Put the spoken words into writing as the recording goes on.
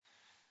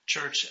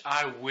Church,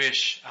 I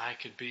wish I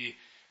could be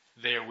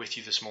there with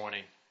you this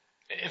morning.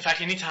 In fact,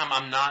 anytime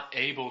I'm not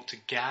able to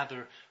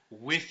gather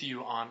with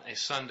you on a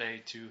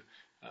Sunday to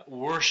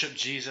worship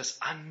Jesus,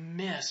 I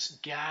miss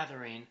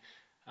gathering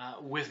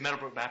with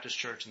Meadowbrook Baptist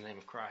Church in the name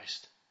of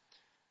Christ.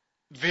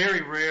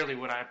 Very rarely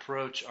would I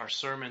approach our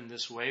sermon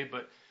this way,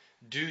 but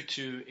due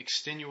to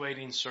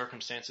extenuating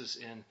circumstances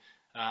in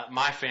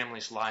my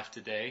family's life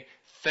today,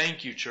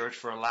 thank you, church,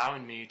 for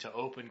allowing me to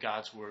open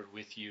God's Word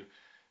with you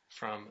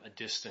from a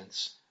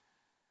distance.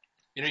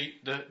 You know,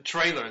 the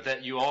trailer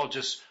that you all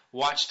just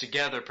watched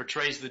together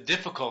portrays the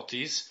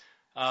difficulties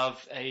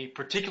of a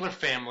particular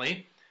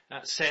family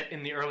set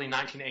in the early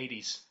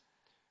 1980s.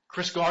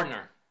 Chris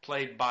Gardner,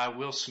 played by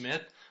Will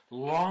Smith,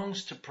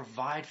 longs to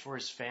provide for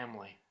his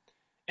family.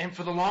 And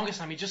for the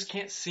longest time, he just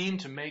can't seem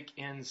to make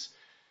ends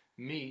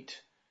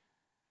meet.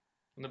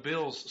 When the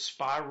bills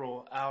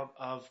spiral out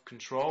of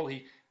control,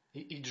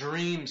 he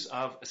dreams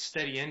of a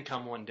steady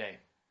income one day,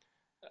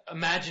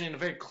 imagining a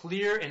very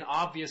clear and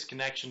obvious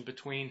connection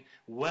between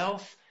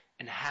wealth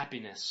and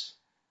happiness.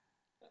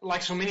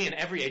 Like so many in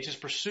every age, his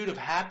pursuit of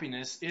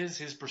happiness is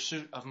his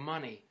pursuit of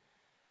money.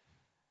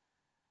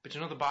 But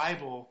you know, the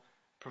Bible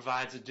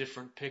provides a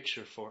different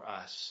picture for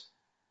us.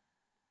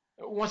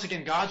 Once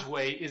again, God's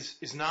way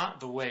is not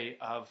the way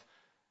of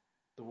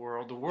the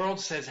world. The world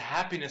says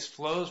happiness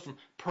flows from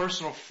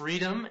personal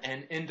freedom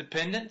and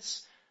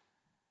independence.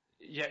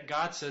 Yet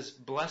God says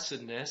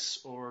blessedness,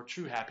 or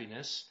true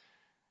happiness,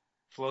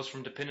 flows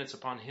from dependence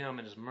upon Him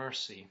and His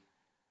mercy.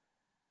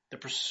 The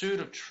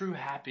pursuit of true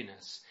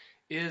happiness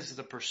is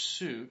the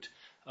pursuit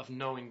of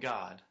knowing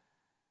God.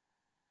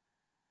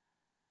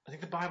 I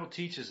think the Bible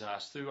teaches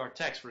us through our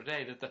text for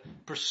today that the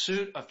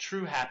pursuit of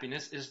true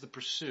happiness is the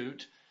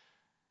pursuit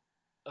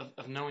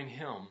of knowing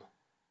Him.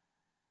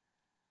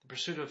 The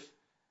pursuit of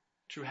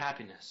true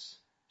happiness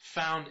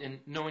found in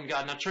knowing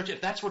God. Now, church,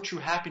 if that's where true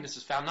happiness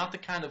is found, not the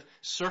kind of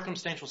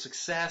circumstantial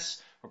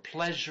success or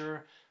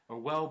pleasure or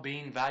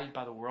well-being valued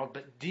by the world,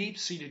 but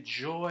deep-seated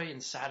joy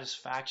and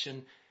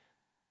satisfaction,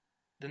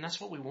 then that's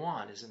what we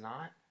want, is it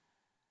not?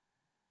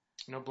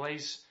 You know,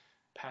 Blaise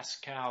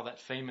Pascal, that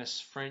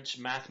famous French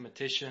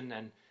mathematician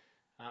and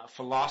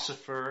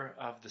philosopher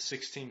of the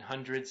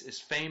 1600s, is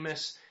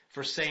famous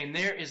for saying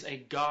there is a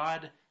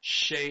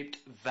God-shaped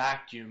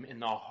vacuum in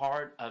the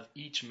heart of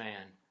each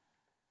man,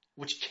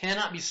 which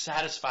cannot be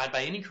satisfied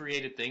by any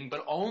created thing,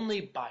 but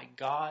only by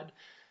God,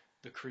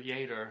 the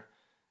Creator,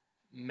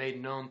 made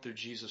known through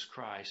Jesus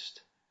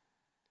Christ.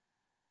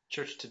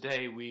 Church,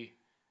 today we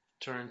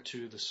turn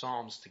to the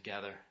Psalms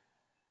together,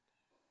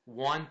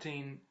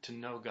 wanting to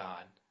know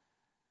God.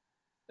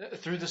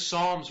 Through the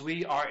Psalms,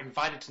 we are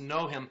invited to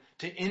know Him,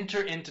 to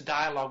enter into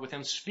dialogue with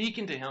Him,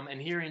 speaking to Him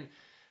and hearing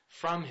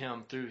from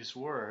Him through His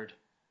Word.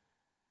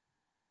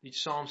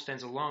 Each psalm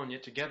stands alone,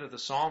 yet together the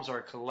Psalms are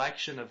a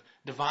collection of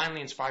divinely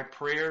inspired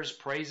prayers,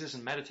 praises,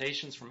 and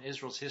meditations from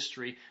Israel's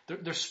history.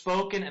 They're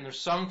spoken and they're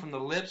sung from the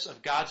lips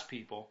of God's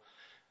people.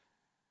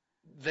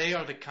 They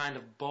are the kind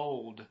of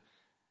bold,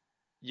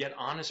 yet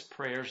honest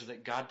prayers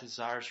that God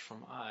desires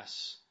from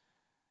us.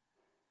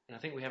 And I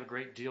think we have a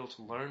great deal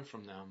to learn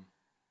from them.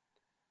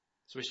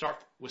 So we start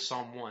with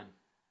Psalm 1.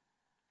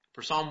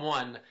 For Psalm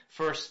 1, the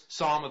first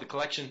psalm of the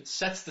collection,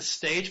 sets the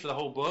stage for the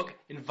whole book,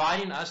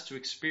 inviting us to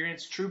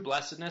experience true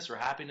blessedness or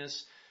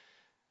happiness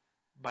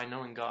by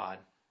knowing God.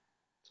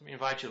 So let me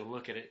invite you to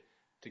look at it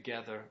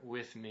together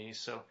with me.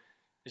 So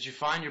as you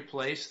find your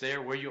place there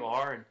where you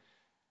are in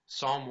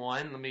Psalm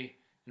 1, let me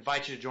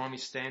invite you to join me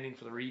standing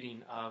for the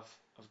reading of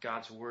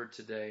God's Word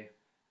today.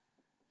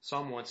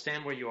 Psalm 1,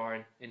 stand where you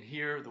are and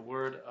hear the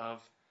Word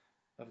of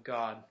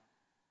God.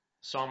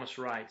 The psalmist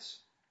writes,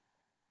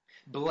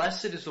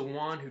 "Blessed is the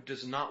one who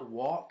does not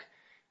walk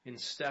in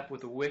step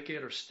with the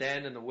wicked, or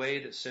stand in the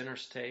way that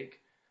sinners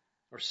take,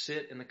 or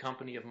sit in the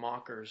company of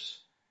mockers,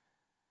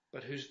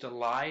 but whose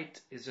delight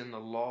is in the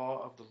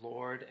law of the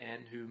Lord,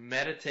 and who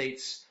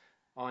meditates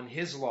on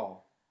His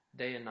law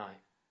day and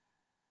night.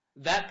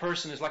 That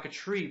person is like a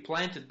tree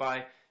planted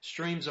by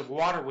streams of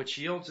water, which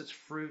yields its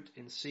fruit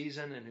in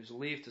season, and whose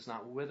leaf does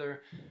not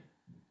wither.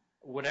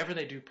 Whatever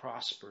they do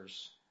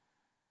prospers.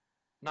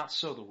 Not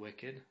so the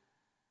wicked.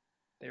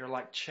 They are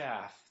like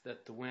chaff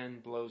that the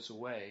wind blows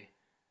away.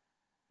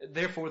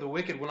 Therefore the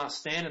wicked will not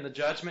stand in the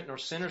judgment, nor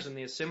sinners in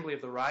the assembly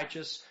of the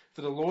righteous.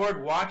 For the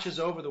Lord watches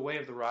over the way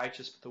of the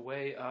righteous, but the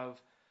way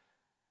of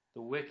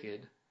the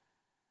wicked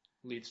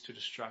leads to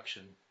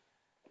destruction."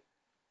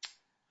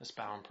 Let's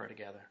bow and pray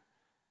together.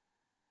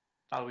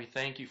 Father, we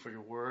thank You for Your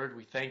Word.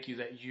 We thank You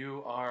that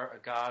You are a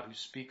God who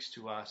speaks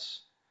to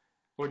us.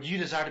 Lord, You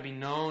desire to be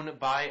known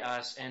by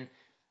us, and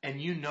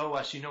You know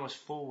us. You know us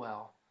full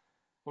well.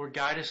 Lord,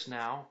 guide us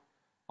now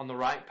on the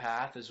right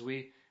path as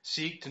we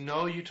seek to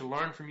know You, to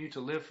learn from You, to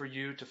live for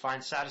You, to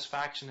find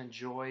satisfaction and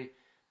joy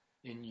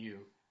in You.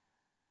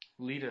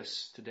 Lead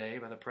us today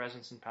by the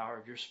presence and power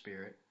of Your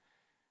Spirit.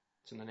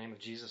 It's in the name of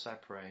Jesus I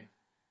pray.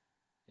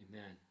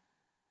 Amen.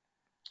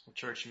 Well,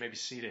 church, you may be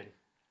seated.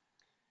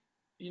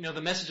 You know,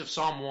 the message of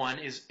Psalm 1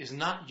 is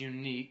not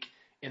unique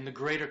in the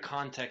greater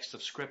context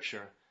of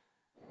Scripture.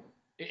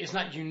 It's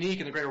not unique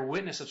in the greater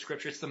witness of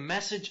Scripture. It's the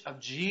message of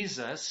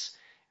Jesus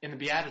in the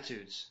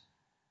Beatitudes.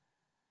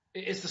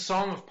 It's the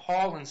song of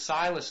Paul and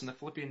Silas in the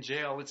Philippian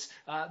jail. It's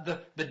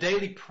the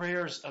daily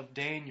prayers of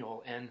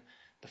Daniel in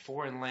the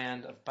foreign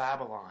land of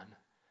Babylon.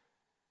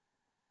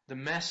 The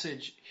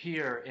message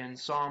here in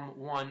Psalm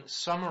 1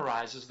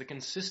 summarizes the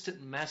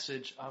consistent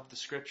message of the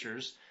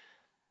Scriptures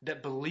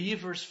that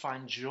believers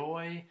find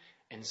joy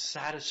and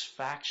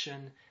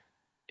satisfaction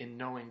in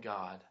knowing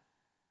God.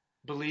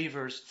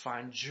 Believers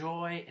find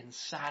joy and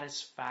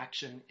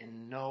satisfaction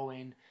in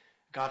knowing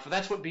God. For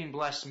that's what being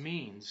blessed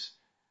means.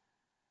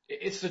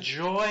 It's the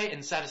joy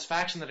and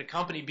satisfaction that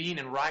accompany being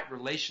in right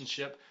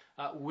relationship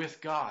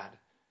with God.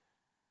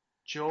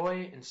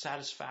 Joy and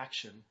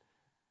satisfaction.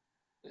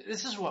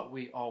 This is what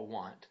we all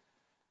want.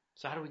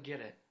 So how do we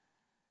get it?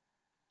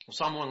 Well,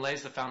 Psalm 1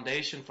 lays the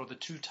foundation for the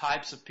two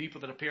types of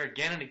people that appear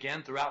again and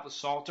again throughout the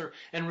Psalter,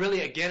 and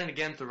really again and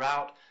again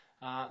throughout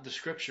the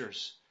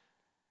Scriptures.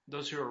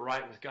 Those who are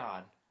right with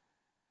God,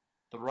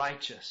 the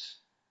righteous,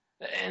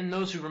 and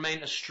those who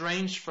remain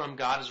estranged from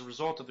God as a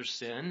result of their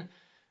sin,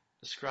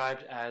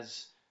 described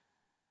as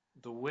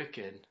the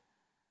wicked.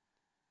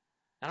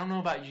 I don't know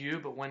about you,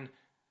 but when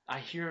I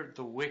hear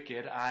the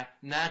wicked, I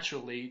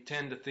naturally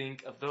tend to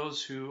think of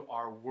those who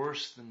are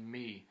worse than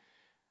me.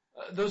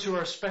 Those who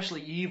are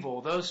especially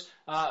evil, those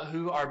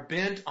who are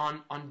bent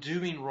on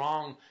doing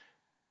wrong.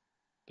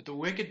 But the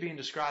wicked being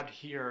described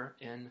here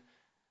in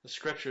the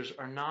Scriptures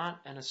are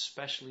not an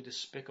especially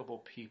despicable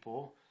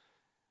people.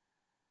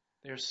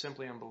 They are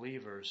simply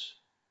unbelievers.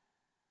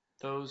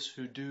 Those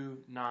who do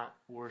not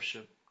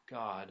worship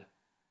God.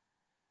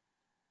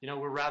 You know,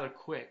 we're rather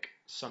quick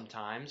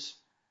sometimes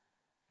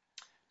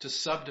to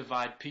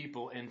subdivide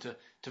people into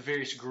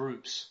various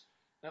groups.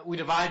 We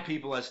divide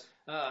people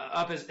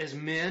up as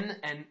men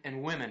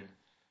and women,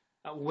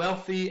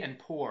 wealthy and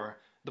poor,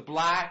 the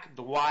black,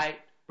 the white,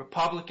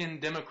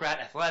 Republican, Democrat,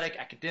 athletic,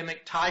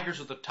 academic, Tigers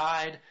with the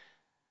Tide.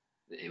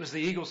 It was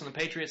the Eagles and the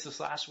Patriots this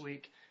last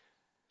week.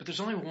 But there's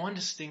only one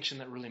distinction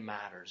that really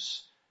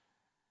matters.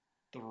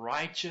 The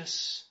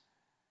righteous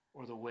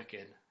or the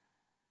wicked.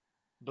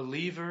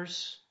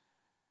 Believers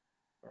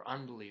or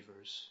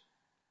unbelievers.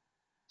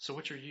 So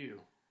which are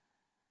you?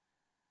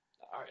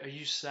 Are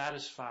you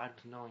satisfied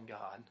with knowing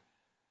God?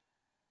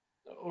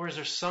 Or is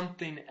there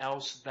something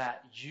else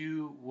that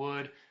you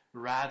would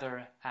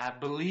rather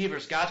have?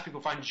 Believers, God's people,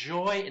 find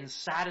joy and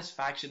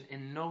satisfaction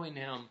in knowing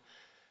Him.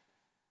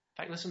 In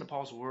fact, listen to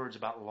Paul's words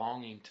about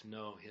longing to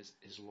know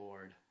his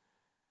Lord.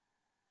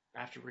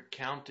 After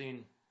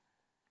recounting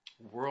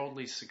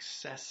worldly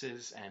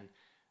successes and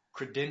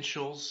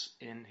credentials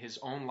in his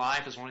own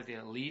life as one of the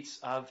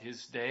elites of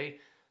his day,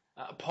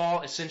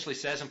 Paul essentially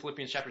says in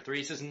Philippians chapter 3,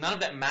 he says, none of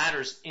that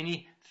matters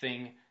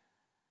anything.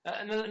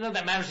 None of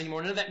that matters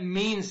anymore. None of that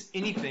means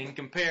anything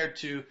compared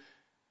to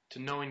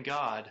knowing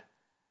God.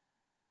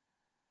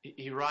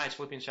 He writes,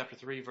 Philippians chapter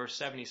 3, verse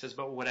 7, he says,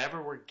 but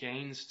whatever were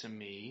gains to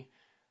me,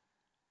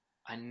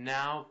 I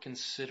now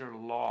consider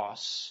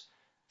loss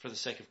for the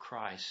sake of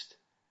Christ.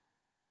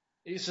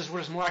 He says,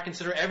 what is more, I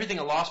consider everything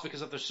a loss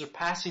because of the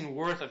surpassing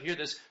worth of, hear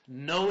this,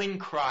 knowing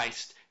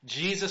Christ,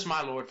 Jesus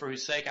my Lord, for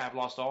whose sake I have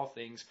lost all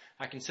things.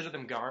 I consider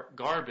them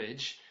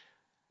garbage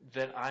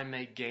that I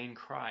may gain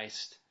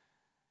Christ.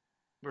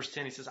 Verse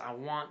 10, he says, I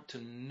want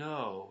to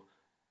know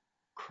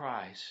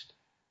Christ.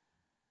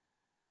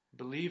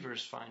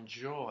 Believers find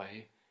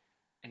joy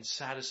and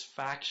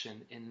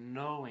satisfaction in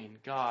knowing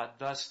God.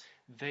 Thus,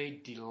 they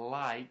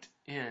delight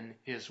in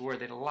His Word.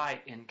 They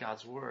delight in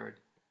God's Word.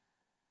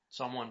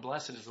 Psalm 1,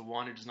 blessed is the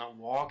one who does not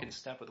walk in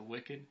step with the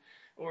wicked,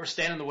 or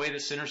stand in the way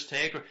that sinners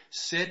take, or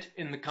sit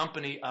in the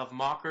company of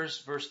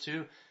mockers, verse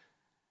 2,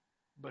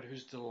 but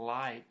whose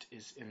delight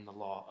is in the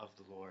law of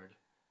the Lord,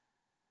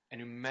 and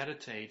who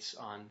meditates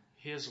on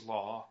His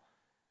law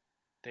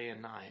day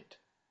and night.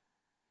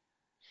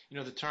 You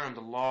know, the term,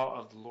 the law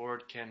of the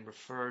Lord, can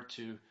refer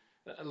to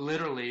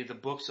literally the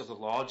books of the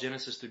law,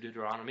 Genesis through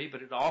Deuteronomy,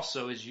 but it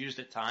also is used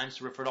at times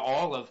to refer to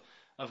all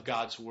of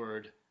God's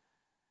Word.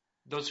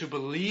 Those who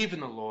believe in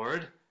the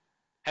Lord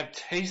have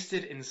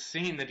tasted and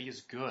seen that He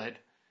is good,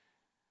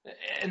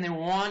 and they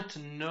want to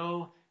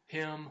know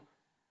Him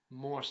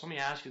more. So let me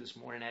ask you this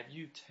morning, have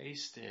you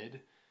tasted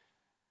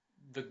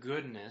the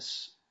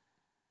goodness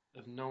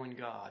of knowing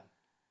God?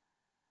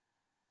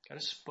 God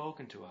has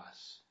spoken to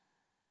us.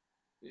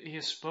 He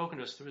has spoken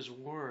to us through His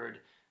Word.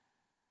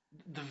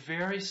 The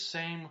very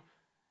same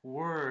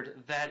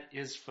Word that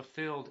is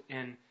fulfilled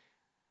in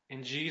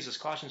Jesus.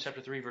 Colossians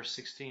chapter 3, verse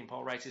 16,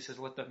 Paul writes, he says,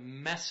 let the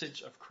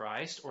message of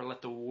Christ, or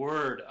let the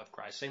Word of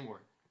Christ, same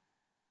word.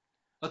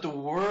 Let the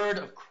Word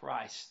of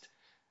Christ,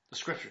 the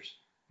Scriptures,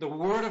 the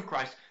Word of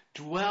Christ,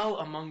 dwell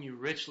among you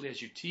richly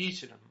as you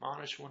teach and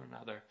admonish one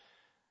another.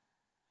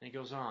 And he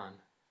goes on. In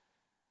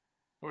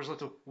other words, let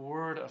the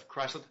Word of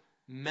Christ, let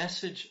the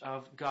message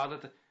of God,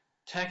 let the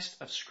text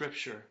of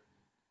Scripture,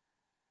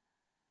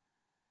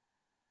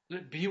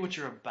 let it be what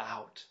you're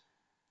about.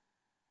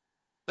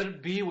 Let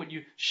it be what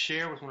you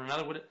share with one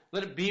another.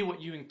 Let it be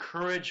what you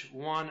encourage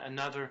one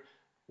another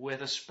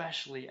with,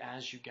 especially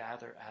as you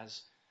gather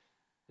as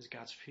as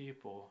God's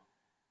people,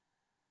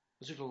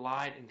 those who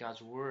delight in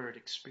God's word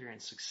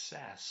experience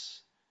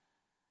success,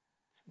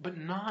 but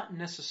not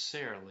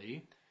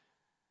necessarily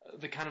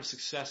the kind of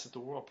success that the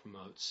world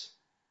promotes.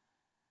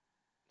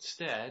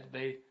 Instead,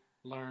 they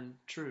learn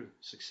true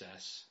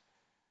success.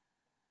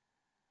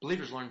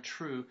 Believers learn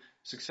true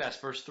success.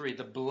 Verse 3,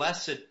 the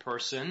blessed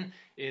person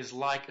is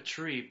like a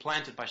tree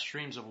planted by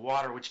streams of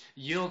water, which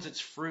yields its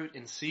fruit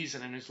in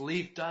season and whose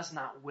leaf does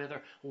not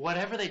wither.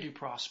 Whatever they do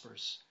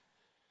prospers.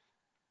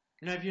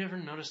 Have you ever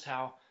noticed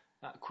how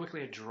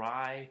quickly a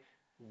dry,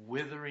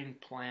 withering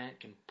plant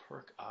can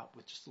perk up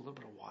with just a little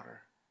bit of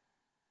water?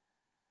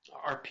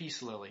 Our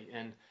peace lily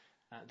in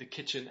the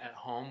kitchen at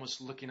home was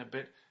looking a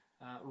bit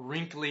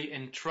wrinkly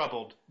and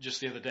troubled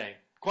just the other day.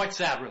 Quite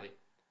sad, really.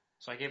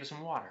 So I gave it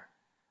some water.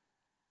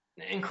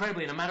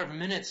 Incredibly, in a matter of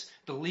minutes,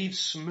 the leaves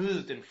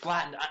smoothed and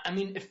flattened. I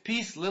mean, if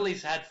peace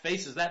lilies had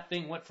faces, that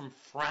thing went from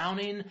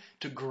frowning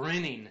to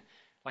grinning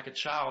like a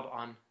child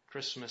on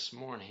Christmas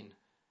morning.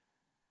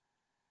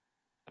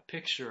 A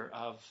picture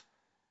of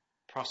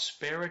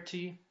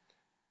prosperity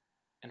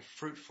and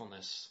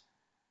fruitfulness,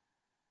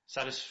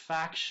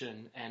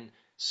 satisfaction and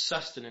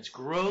sustenance,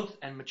 growth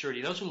and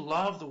maturity. Those who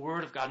love the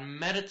Word of God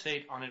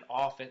meditate on it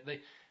often.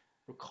 They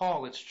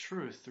recall its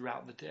truth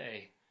throughout the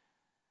day,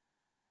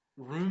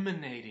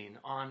 ruminating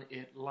on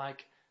it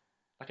like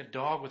a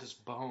dog with his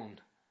bone,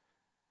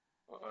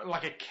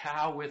 like a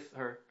cow with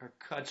her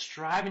cud,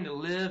 striving to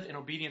live in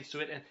obedience to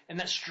it. And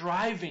that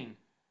striving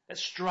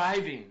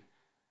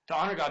to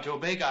honor God, to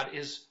obey God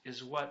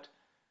is what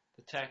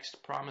the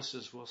text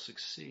promises will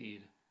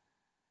succeed.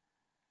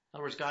 In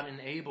other words, God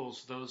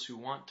enables those who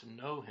want to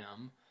know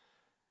Him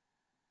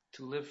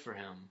to live for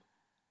Him.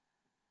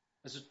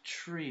 As a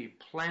tree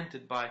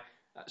planted by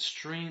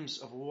streams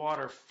of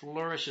water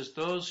flourishes,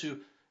 those who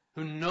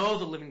know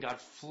the living God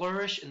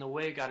flourish in the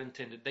way God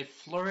intended. They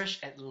flourish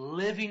at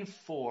living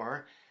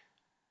for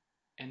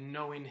and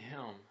knowing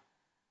Him.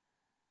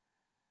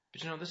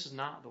 But this is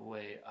not the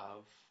way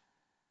of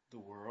the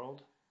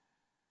world.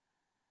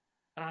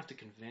 I don't have to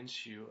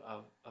convince you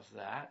of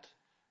that.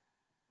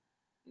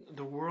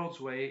 The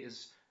world's way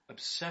is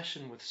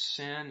obsession with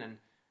sin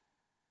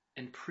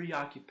and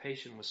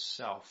preoccupation with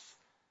self.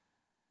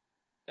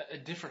 A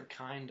different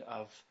kind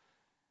of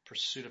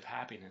pursuit of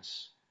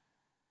happiness.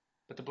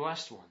 But the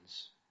blessed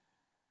ones,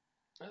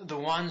 the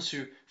ones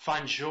who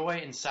find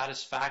joy and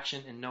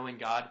satisfaction in knowing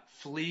God,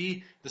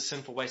 flee the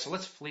sinful way. So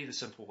let's flee the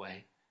sinful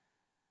way.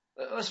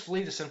 Let's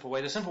flee the sinful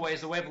way. The sinful way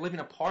is the way of living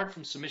apart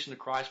from submission to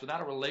Christ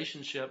without a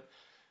relationship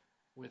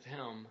with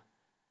Him.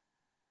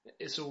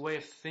 It's a way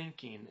of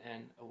thinking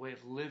and a way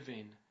of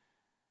living,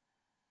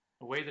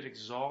 a way that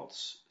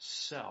exalts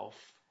self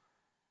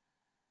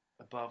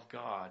above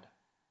God.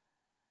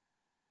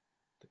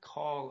 The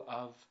call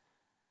of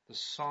the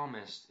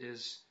psalmist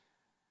is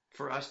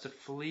for us to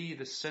flee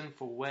the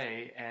sinful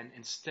way and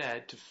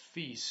instead to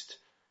feast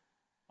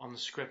on the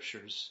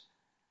Scriptures.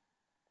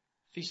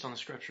 Feast on the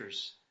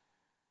Scriptures.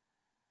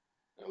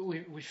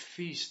 We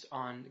feast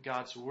on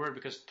God's Word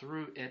because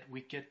through it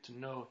we get to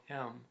know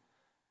Him.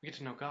 We get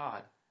to know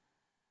God.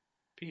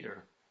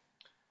 Peter,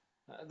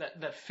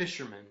 that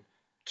fisherman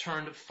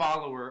turned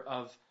follower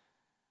of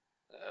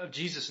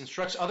Jesus,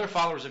 instructs other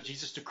followers of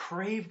Jesus to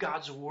crave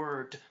God's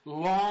Word, to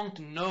long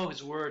to know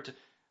His Word,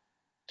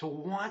 to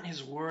want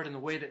His Word in the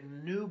way that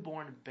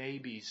newborn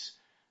babies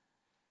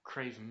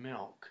crave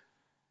milk.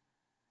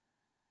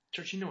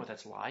 Church, you know what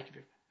that's like. If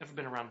you've ever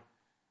been around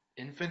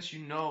infants, you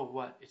know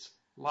what it's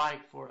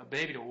like for a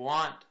baby to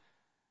want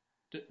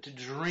to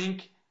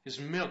drink his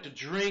milk, to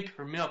drink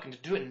her milk, and to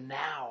do it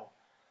now.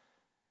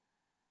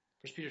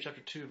 1 Peter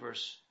chapter 2,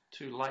 verse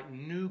 2, like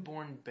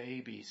newborn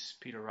babies,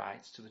 Peter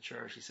writes to the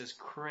church, he says,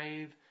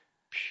 crave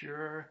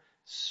pure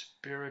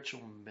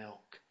spiritual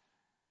milk,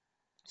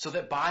 so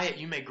that by it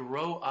you may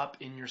grow up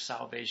in your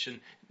salvation,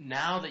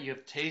 now that you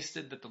have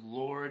tasted that the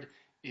Lord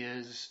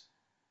is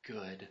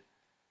good.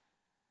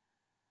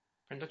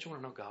 Friend, don't you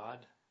want to know God?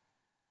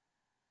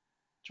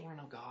 Don't you want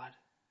to know God?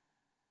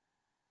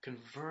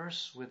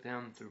 Converse with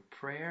Him through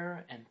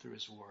prayer and through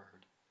His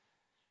Word.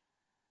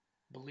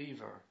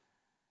 Believer,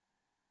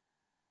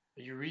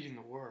 are you reading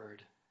the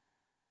Word?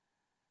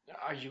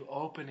 Are you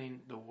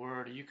opening the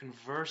Word? Are you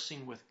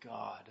conversing with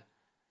God?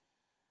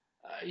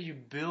 Are you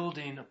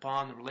building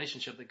upon the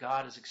relationship that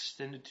God has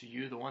extended to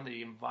you, the one that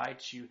He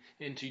invites you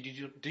into?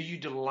 Do you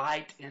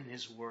delight in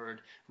His Word?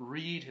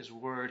 Read His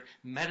Word.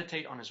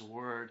 Meditate on His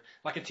Word.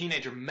 Like a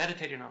teenager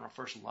meditating on a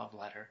first love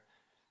letter.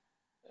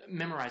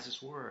 Memorize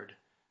His Word.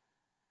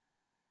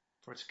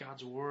 For it's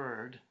God's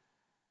Word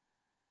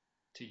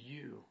to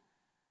you.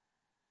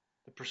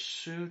 The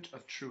pursuit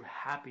of true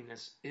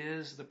happiness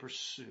is the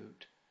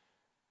pursuit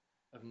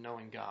of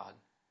knowing God.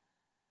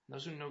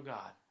 Those who know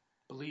God,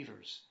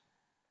 believers,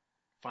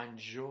 find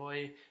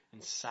joy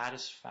and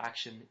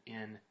satisfaction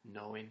in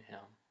knowing Him.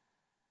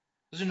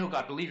 Those who know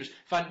God, believers,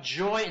 find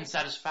joy and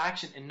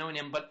satisfaction in knowing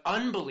Him, but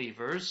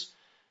unbelievers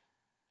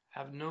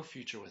have no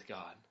future with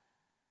God.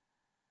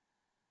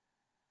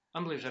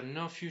 Unbelievers have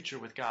no future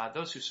with God.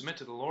 Those who submit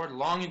to the Lord,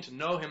 longing to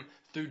know Him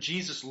through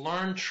Jesus,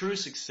 learn true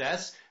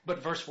success.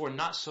 But verse 4,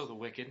 not so the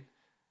wicked.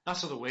 Not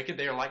so the wicked.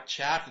 They are like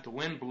chaff that the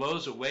wind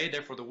blows away.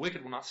 Therefore the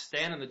wicked will not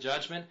stand in the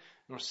judgment,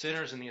 nor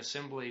sinners in the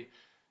assembly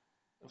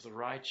of the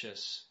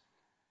righteous.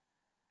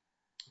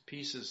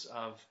 Pieces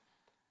of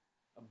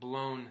a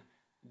blown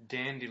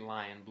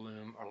dandelion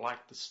bloom are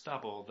like the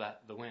stubble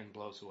that the wind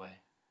blows away.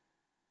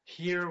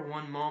 Here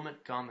one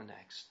moment, gone the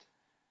next.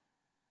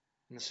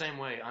 In the same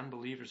way,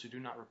 unbelievers who do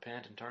not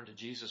repent and turn to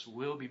Jesus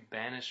will be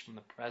banished from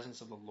the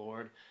presence of the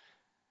Lord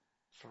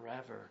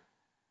forever.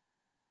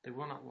 They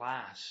will not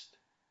last.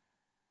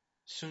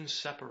 Soon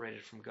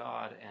separated from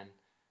God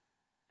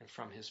and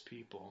from His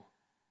people.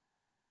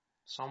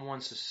 Psalm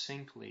 1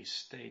 succinctly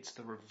states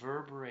the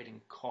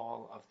reverberating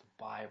call of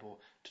the Bible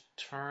to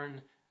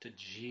turn to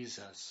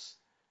Jesus,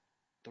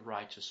 the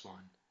righteous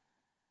one.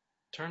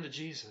 Turn to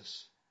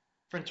Jesus.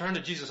 Friend, turn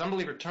to Jesus.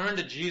 Unbeliever, turn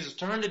to Jesus.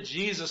 Turn to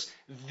Jesus,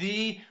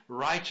 the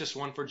righteous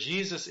one, for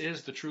Jesus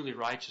is the truly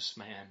righteous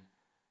man.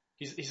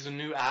 He's the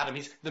new Adam.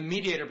 He's the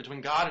mediator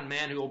between God and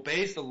man who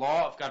obeys the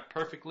law of God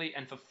perfectly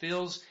and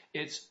fulfills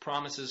its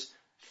promises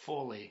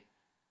fully.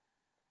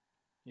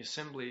 The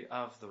assembly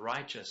of the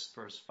righteous,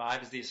 verse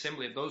 5, is the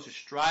assembly of those who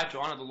strive to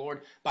honor the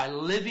Lord by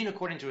living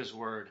according to His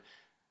word,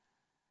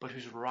 but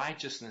whose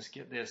righteousness,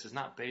 get this, is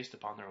not based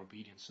upon their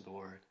obedience to the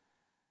word.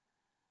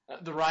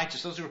 The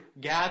righteous, those who are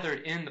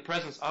gathered in the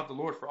presence of the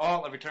Lord for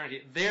all of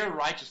eternity, their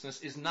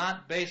righteousness is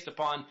not based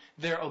upon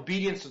their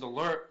obedience to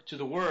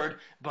the word,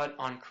 but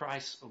on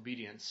Christ's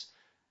obedience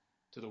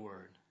to the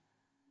word.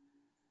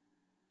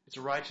 It's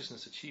a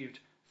righteousness achieved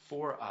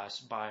for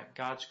us by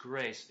God's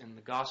grace in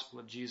the gospel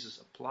of Jesus,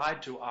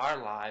 applied to our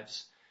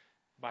lives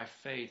by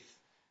faith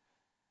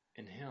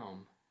in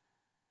Him.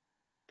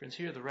 Friends,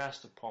 hear the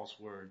rest of Paul's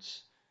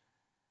words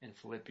in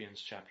Philippians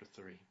chapter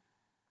 3.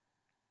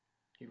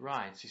 He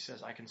writes, he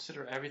says, I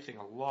consider everything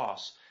a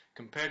loss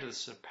compared to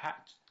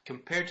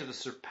the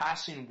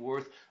surpassing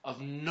worth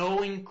of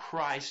knowing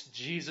Christ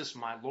Jesus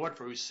my Lord,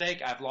 for whose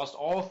sake I have lost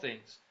all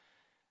things.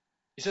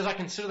 He says, I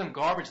consider them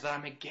garbage that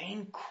I may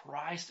gain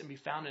Christ and be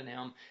found in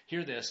Him.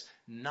 Hear this,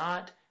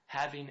 not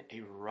having a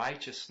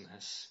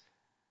righteousness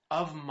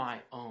of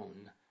my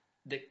own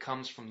that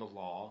comes from the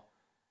law,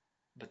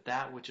 but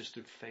that which is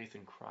through faith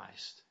in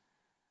Christ.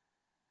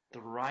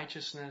 The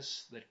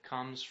righteousness that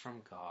comes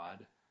from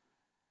God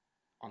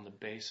on the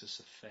basis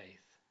of faith.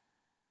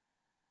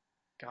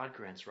 God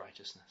grants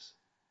righteousness.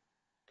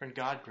 Friend,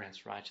 God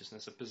grants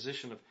righteousness, a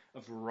position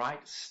of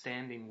right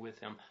standing with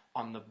Him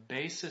on the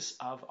basis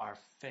of our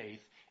faith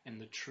in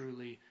the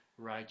truly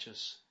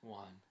righteous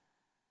one.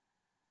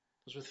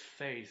 Those with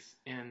faith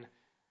in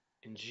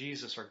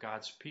Jesus are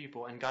God's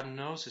people, and God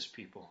knows His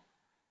people.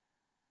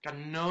 God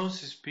knows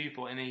His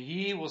people, and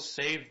He will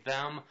save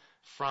them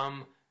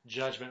from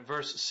judgment.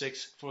 Verse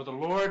 6, for the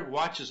Lord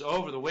watches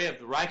over the way of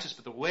the righteous,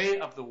 but the way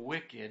of the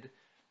wicked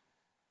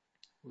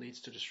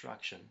leads to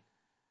destruction.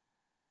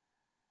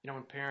 You know,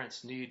 when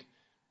parents need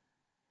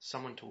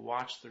someone to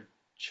watch their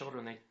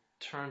children, they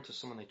turn to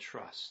someone they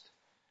trust.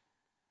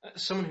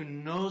 Someone who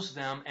knows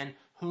them and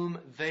whom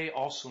they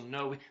also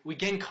know. We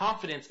gain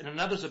confidence in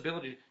another's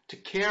ability to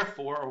care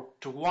for or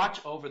to watch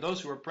over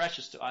those who are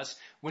precious to us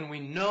when we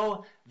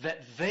know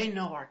that they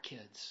know our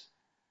kids.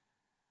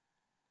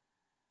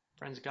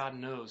 Friends, God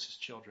knows His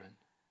children.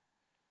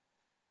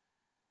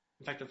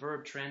 In fact, the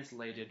verb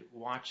translated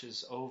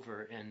watches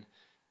over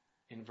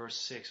in verse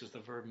 6 is the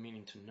verb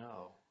meaning to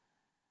know.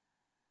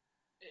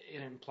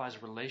 It implies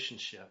a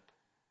relationship.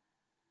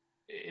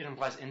 It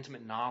implies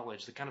intimate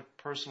knowledge, the kind of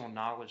personal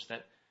knowledge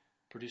that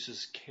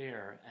produces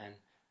care and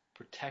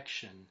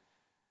protection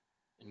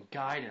and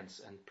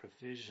guidance and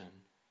provision.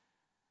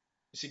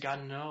 You see,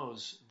 God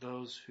knows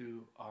those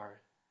who are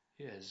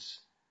His.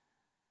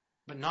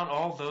 But not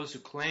all those who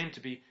claim to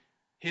be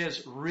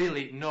His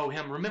really know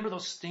Him. Remember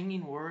those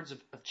stinging words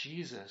of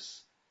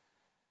Jesus.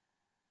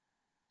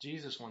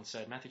 Jesus once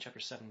said, Matthew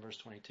chapter 7, verse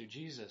 22,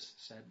 Jesus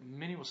said,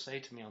 many will say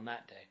to me on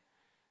that day,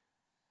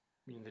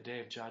 meaning the day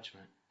of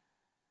judgment,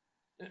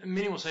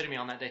 many will say to me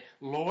on that day,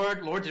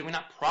 Lord, Lord, did we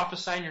not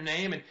prophesy in Your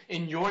name, and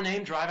in Your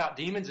name drive out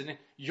demons, and in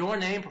Your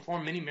name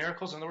perform many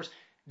miracles? In other words,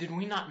 did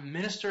we not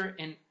minister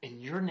in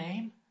Your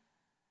name?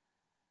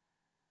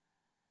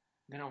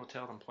 Then I will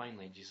tell them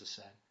plainly, Jesus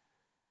said,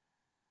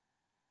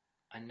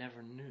 I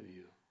never knew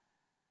you.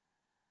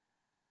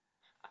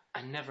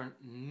 I never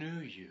knew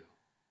you.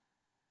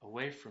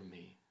 Away from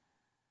me,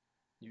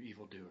 you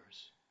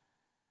evildoers.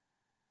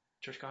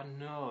 Church, God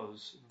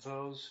knows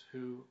those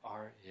who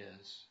are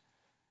His.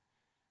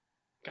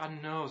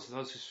 God knows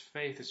those whose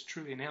faith is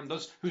truly in Him,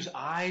 those whose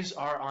eyes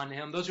are on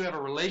Him, those who have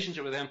a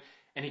relationship with Him,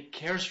 and He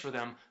cares for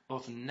them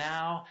both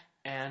now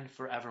and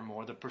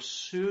forevermore. The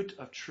pursuit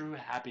of true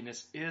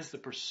happiness is the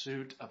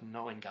pursuit of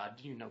knowing God.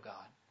 Do you know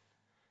God?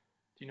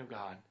 Do you know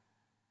God?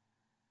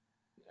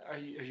 Are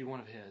you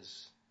one of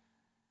His?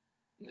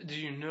 Do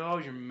you know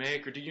your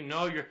Maker? Do you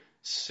know your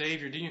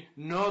Savior? Do you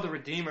know the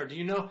Redeemer? Do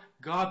you know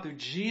God through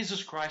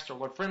Jesus Christ our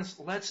Lord? Friends,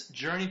 let's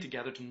journey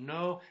together to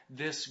know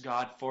this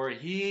God, for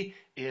He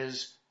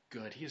is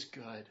good. He is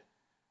good.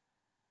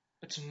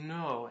 Let's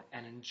know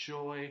and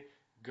enjoy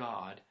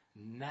God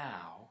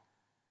now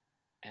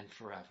and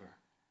forever.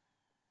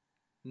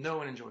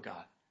 Know and enjoy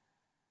God.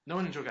 Know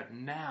and enjoy God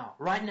now,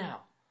 right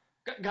now.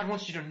 God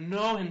wants you to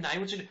know Him now. He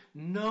wants you to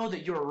know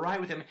that you're right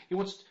with Him. He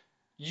wants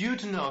you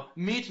to know,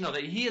 me to know,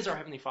 that He is our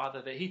Heavenly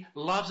Father, that He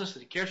loves us, that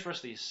He cares for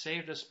us, that He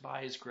saved us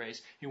by His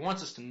grace. He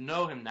wants us to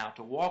know Him now,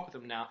 to walk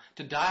with Him now,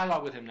 to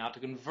dialogue with Him now, to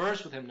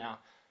converse with Him now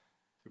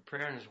through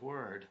prayer and His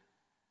Word,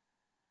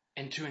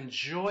 and to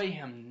enjoy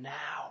Him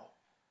now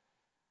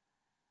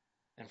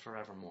and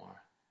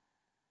forevermore.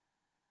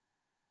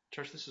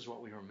 Church, this is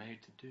what we were made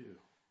to do.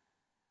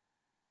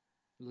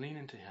 Lean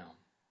into Him.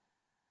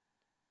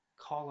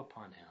 Call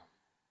upon Him.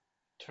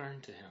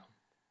 Turn to Him.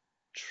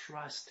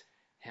 Trust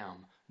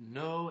Him.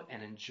 Know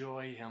and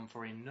enjoy Him,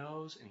 for He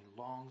knows and He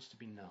longs to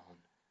be known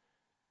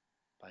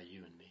by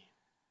you and me.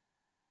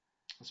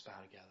 Let's bow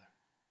together.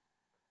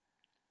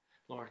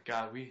 Lord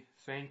God, we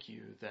thank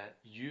you that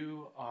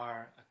you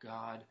are a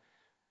God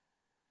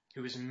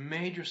who has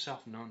made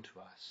yourself known to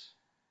us.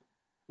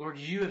 Lord,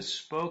 you have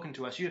spoken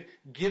to us. You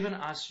have given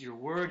us your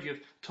word. You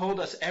have told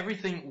us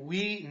everything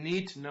we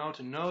need to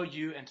know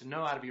you and to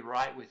know how to be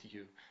right with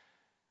you.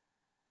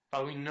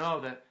 Father, we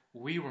know that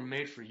we were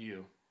made for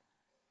you.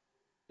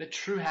 That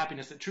true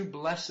happiness, that true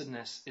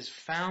blessedness is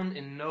found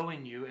in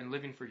knowing you and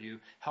living for you.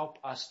 Help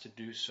us to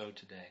do so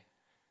today.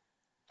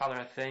 Father,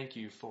 I thank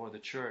you for the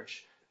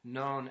church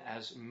known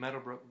as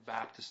Meadowbrook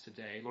Baptist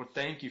today. Lord,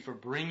 thank you for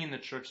bringing the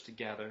church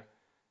together,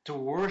 to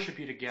worship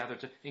you together,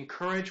 to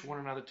encourage one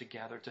another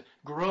together, to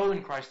grow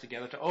in Christ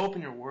together, to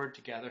open your word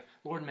together.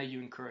 Lord, may you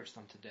encourage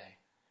them today.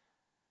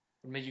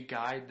 Lord, may you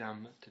guide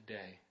them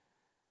today.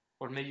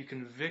 Lord, may you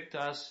convict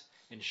us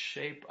and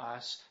shape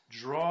us,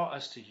 draw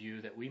us to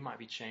you that we might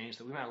be changed,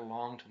 that we might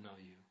long to know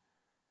you.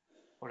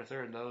 Lord, if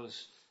there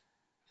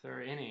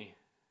are any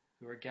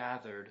who are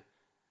gathered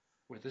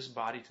with this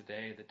body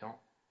today that don't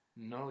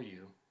know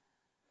you,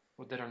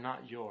 or that are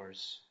not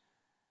yours,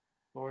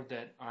 Lord,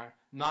 that are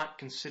not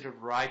considered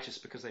righteous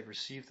because they've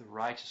received the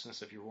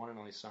righteousness of your one and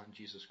only Son,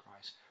 Jesus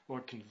Christ.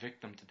 Lord,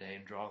 convict them today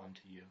and draw them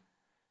to you.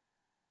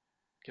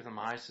 Give them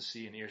eyes to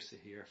see and ears to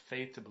hear,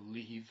 faith to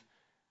believe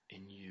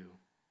in you.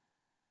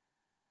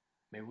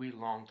 May we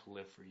long to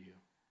live for you.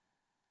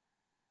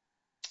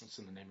 It's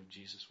in the name of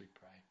Jesus we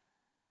pray.